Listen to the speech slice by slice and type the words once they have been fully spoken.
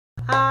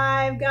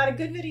I've got a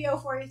good video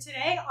for you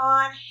today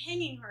on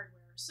hanging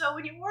hardware. So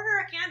when you order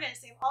a canvas,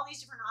 they have all these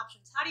different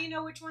options. How do you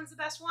know which one's the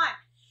best one?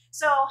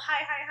 So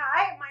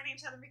hi, my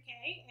name's Heather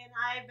McKay, and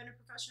I've been a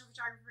professional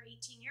photographer for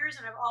 18 years,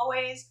 and I've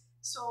always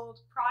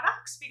sold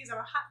products because I'm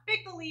a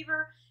big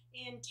believer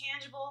in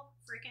tangible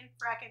frickin'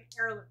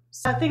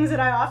 heirlooms. The things that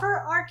I offer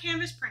are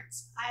canvas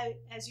prints.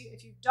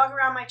 If you've dug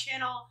around my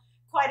channel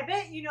quite a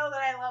bit, you know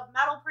that I love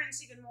metal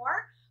prints even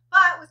more.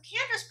 But with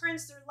canvas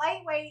prints, they're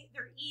lightweight,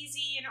 they're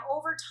easy, and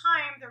over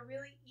time, they're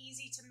really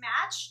easy to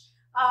match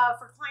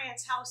for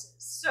clients' houses.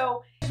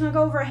 So I'm going to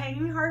go over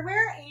hanging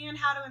hardware and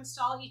how to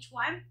install each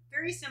one.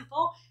 Very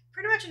simple,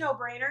 pretty much a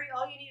no-brainer.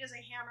 All you need is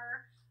a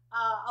hammer,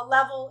 a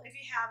level if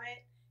you have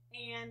it,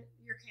 and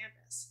your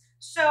canvas.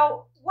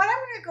 So what I'm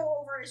going to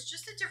go over is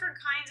just the different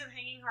kinds of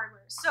hanging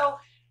hardware. So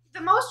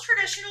the most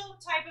traditional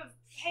type of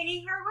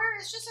hanging hardware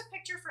is just a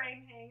picture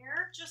frame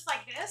hanger, just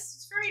like this.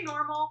 It's very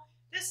normal.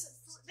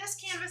 This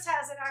canvas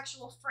has an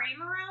actual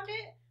frame around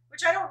it,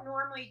 which I don't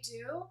normally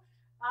do,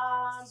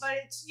 but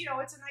it's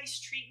a nice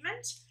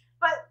treatment.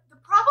 But the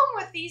problem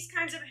with these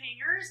kinds of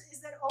hangers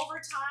is that over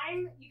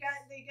time they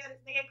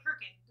get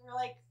crooked.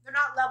 They're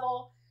not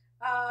level.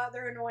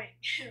 They're annoying,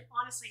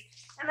 honestly.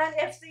 And then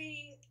if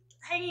the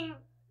hanging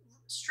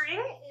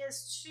string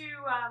is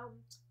too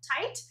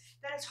tight,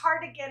 then it's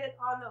hard to get it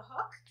on the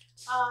hook.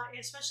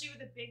 Especially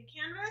with a big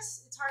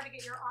canvas, it's hard to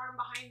get your arm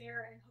behind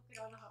there and hook it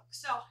on the hook.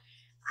 So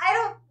I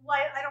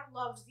don't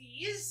love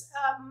these,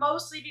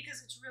 mostly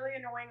because it's really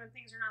annoying when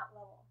things are not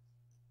level.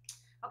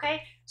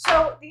 Okay,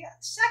 so the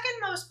second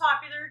most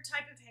popular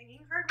type of hanging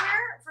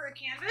hardware for a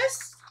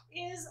canvas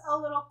is a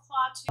little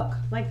claw hook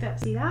like this.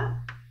 See that?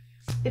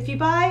 If you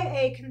buy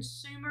a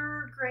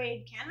consumer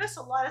grade canvas,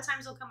 a lot of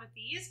times they'll come with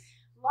these.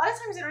 A lot of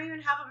times they don't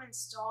even have them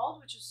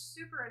installed, which is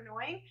super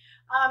annoying.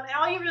 And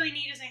all you really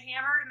need is a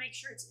hammer to make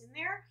sure it's in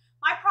there.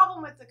 My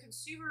problem with the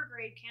consumer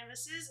grade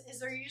canvases is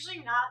they're usually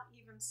not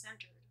even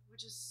centered,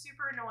 which is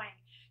super annoying.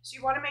 So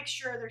you want to make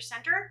sure they're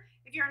centered.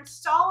 If you're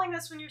installing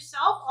this one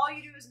yourself, all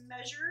you do is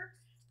measure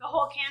the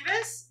whole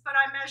canvas, but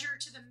I measure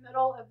to the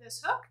middle of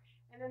this hook,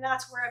 and then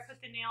that's where I put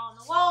the nail on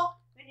the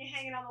wall, then you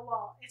hang it on the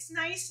wall. It's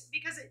nice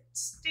because it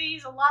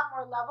stays a lot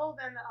more level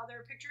than the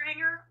other picture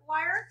hanger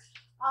wire.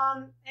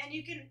 And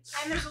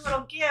there's a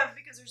little give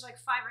because there's like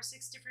 5 or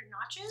 6 different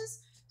notches.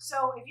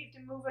 So if you have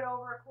to move it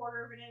over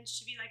 1/4 of an inch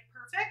to be like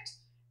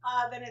perfect,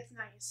 then it's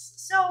nice.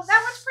 So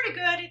that one's pretty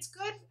good. It's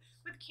good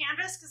with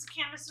canvas because the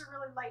canvas are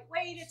really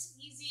lightweight. It's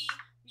easy.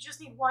 You just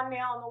need one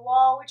nail on the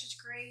wall, which is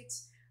great.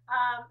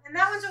 And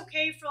that one's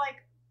okay for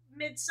like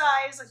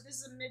mid-size. Like this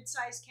is a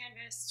mid-size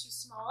canvas, too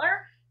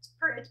smaller.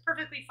 It's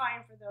perfectly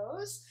fine for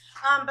those.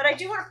 But I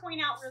do want to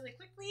point out really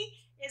quickly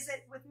is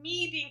that with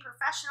me being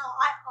professional,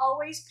 I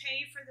always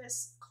pay for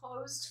this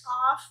closed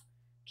off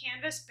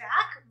canvas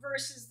back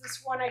versus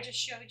this one I just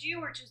showed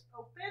you, which is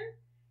open.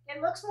 It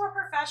looks more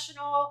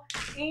professional,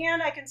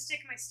 and I can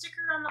stick my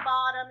sticker on the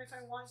bottom if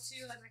I want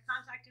to, like my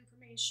contact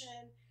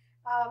information.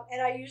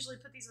 And I usually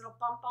put these little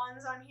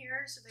bump-ons on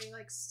here so they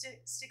like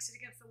sticks it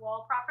against the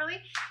wall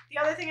properly. The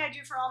other thing I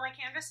do for all my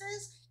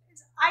canvases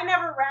is I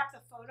never wrap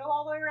the photo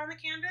all the way around the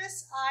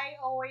canvas. I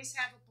always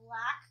have a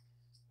black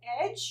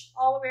edge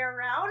all the way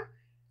around.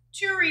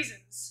 2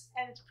 reasons,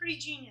 and it's pretty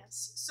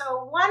genius.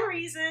 So one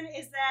reason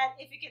is that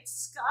if it gets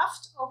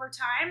scuffed over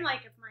time,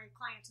 like if my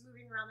client's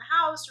moving around the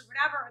house or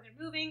whatever, or they're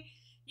moving,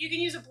 you can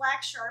use a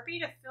black Sharpie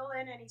to fill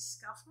in any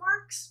scuff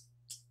marks.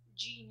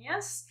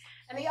 Genius.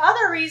 And the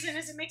other reason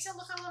is it makes it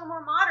look a little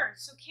more modern.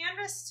 So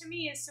canvas to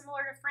me is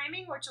similar to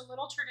framing, which is a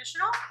little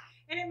traditional,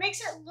 and it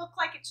makes it look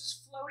like it's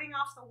just floating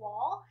off the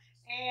wall,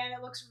 and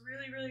it looks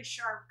really, really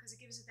sharp because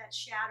it gives it that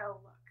shadow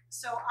look.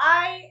 So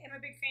I am a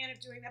big fan of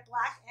doing that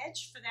black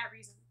edge for that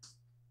reason.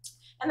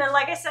 And then,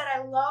 like I said, I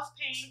love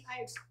paying,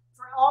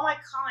 for all my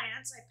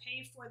clients, I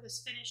pay for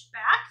this finished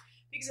back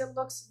because it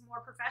looks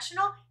more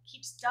professional,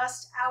 keeps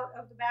dust out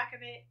of the back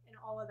of it, and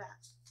all of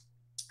that.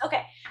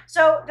 Okay,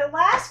 so the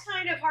last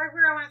kind of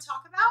hardware I want to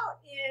talk about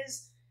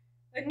is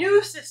a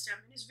new system.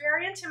 It is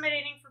very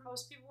intimidating for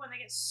most people when they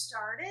get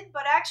started,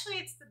 but actually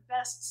it's the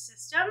best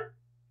system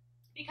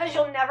because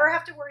you'll never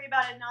have to worry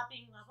about it not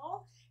being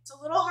level. It's a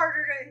little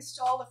harder to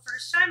install the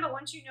first time, but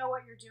once you know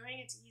what you're doing,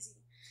 it's easy.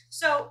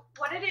 So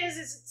what it is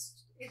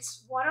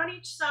it's one on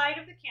each side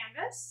of the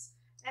canvas,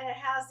 and it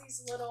has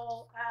these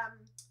little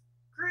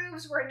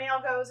grooves where a nail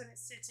goes and it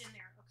sits in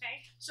there.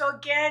 Okay, so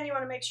again, you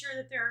want to make sure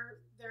that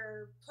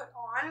they're put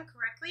on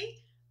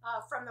correctly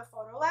from the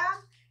photo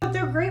lab. What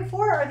they're great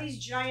for are these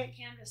giant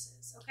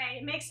canvases. Okay,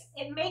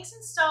 it makes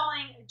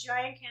installing a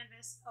giant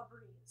canvas a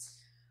breeze.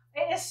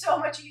 It is so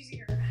much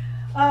easier.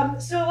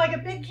 So like a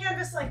big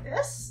canvas like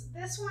this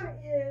one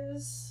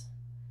is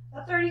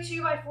a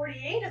 32 by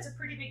 48. It's a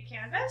pretty big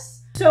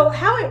canvas. So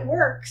how it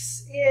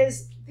works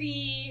is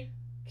the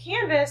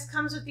canvas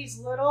comes with these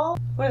little,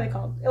 what are they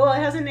called? Well, it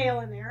has a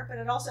nail in there, but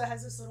it also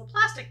has this little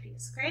plastic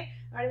piece, okay?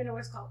 I don't even know what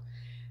it's called.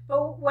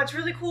 But what's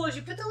really cool is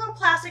you put the little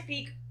plastic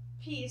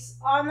piece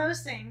on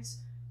those things,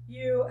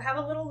 you have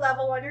a little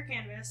level on your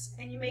canvas,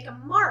 and you make a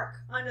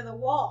mark under the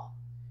wall.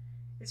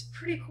 It's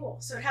pretty cool.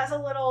 So it has a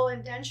little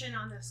indentation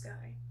on this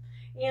guy.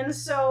 And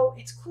so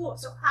it's cool.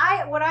 So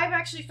what I've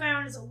actually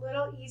found is a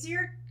little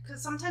easier,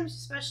 because sometimes,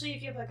 especially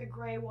if you have like a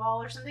gray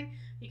wall or something,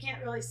 you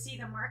can't really see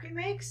the mark it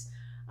makes.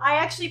 I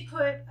actually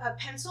put a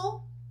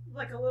pencil,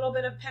 like a little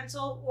bit of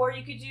pencil, or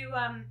you could do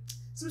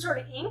some sort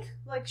of ink.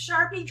 Like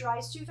Sharpie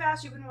dries too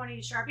fast, you wouldn't want to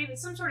use Sharpie, but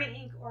some sort of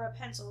ink or a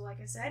pencil, like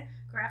I said,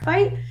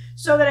 graphite,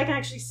 so that I can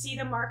actually see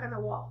the mark on the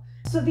wall.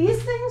 So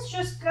these things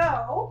just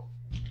go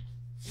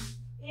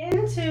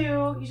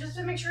into, you just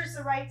have to make sure it's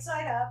the right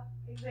side up.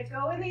 They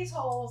go in these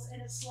holes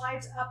and it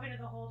slides up into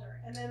the holder.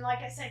 And then,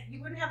 like I said,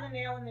 you wouldn't have the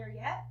nail in there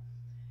yet.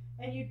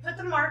 And you put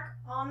the mark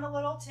on the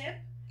little tip,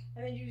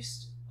 and then you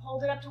just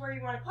hold it up to where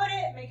you want to put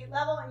it, make it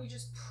level, and you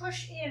just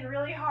push in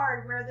really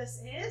hard where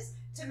this is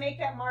to make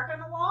that mark on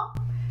the wall.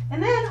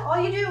 And then all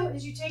you do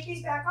is you take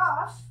these back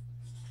off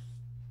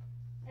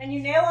and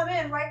you nail them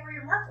in right where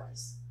your mark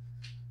was.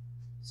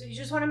 So you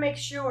just want to make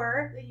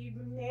sure that you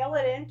nail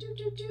it in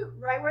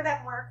right where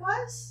that mark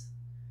was.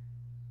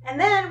 And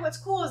then what's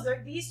cool is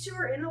these two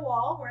are in the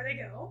wall where they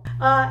go.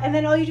 And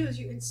then all you do is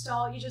you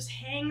just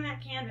hang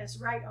that canvas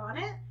right on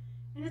it.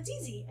 And it's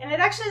easy. And it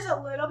actually has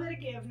a little bit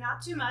of give,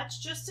 not too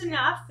much, just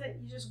enough that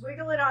you just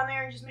wiggle it on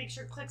there and just make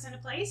sure it clicks into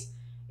place.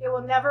 It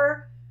will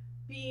never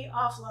be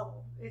off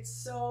level. It's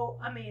so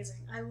amazing.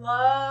 I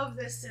love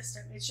this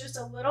system. It's just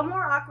a little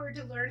more awkward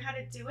to learn how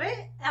to do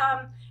it.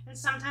 And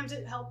sometimes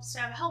it helps to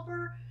have a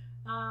helper.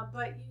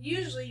 But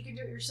usually you can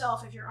do it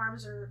yourself if your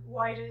arms are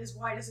as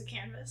wide as a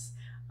canvas.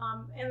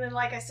 And then,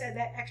 like I said,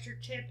 that extra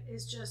tip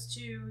is just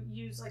to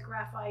use like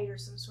graphite or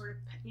some sort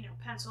of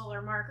pencil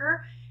or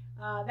marker.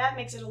 That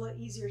makes it a little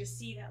easier to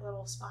see that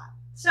little spot.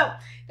 So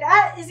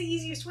that is the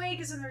easiest way,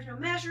 because then there's no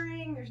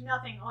measuring, there's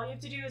nothing. All you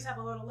have to do is have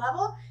a little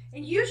level.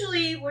 And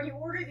usually when you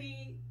order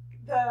the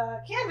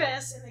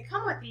canvas and they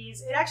come with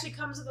these, it actually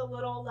comes with a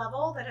little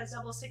level that has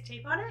double stick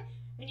tape on it,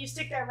 and you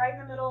stick that right in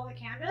the middle of the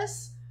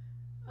canvas.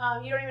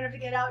 You don't even have to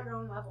get out your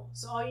own level.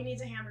 So all you need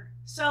is a hammer.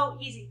 So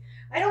easy.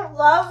 I don't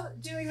love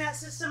doing that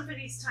system for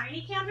these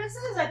tiny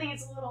canvases. I think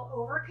it's a little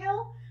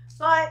overkill,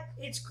 but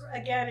it's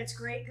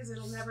great because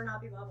it'll never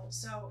not be level.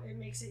 So it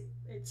makes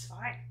it's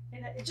fine.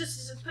 And it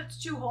puts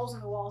two holes in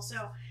the wall.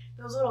 So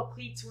those little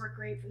cleats work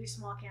great for these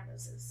small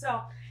canvases.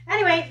 So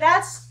anyway,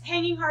 that's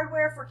hanging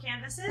hardware for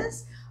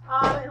canvases.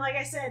 And like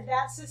I said,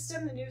 that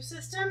system, the new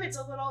system, it's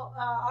a little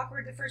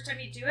awkward the first time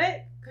you do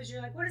it, because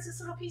you're like, what is this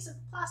little piece of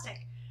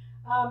plastic?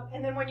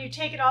 And then when you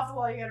take it off the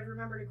wall, you got to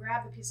remember to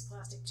grab the piece of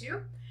plastic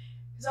too,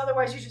 because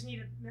otherwise you just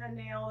need a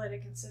nail that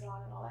it can sit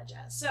on and all that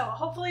jazz. So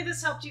hopefully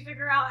this helped you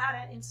figure out how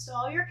to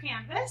install your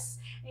canvas.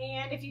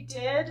 And if you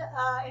did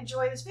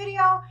enjoy this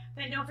video,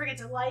 then don't forget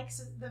to like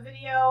the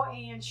video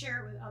and share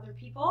it with other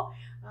people.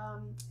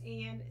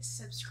 And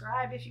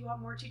subscribe if you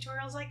want more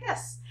tutorials like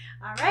this.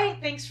 All right,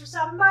 thanks for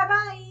stopping by.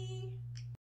 Bye.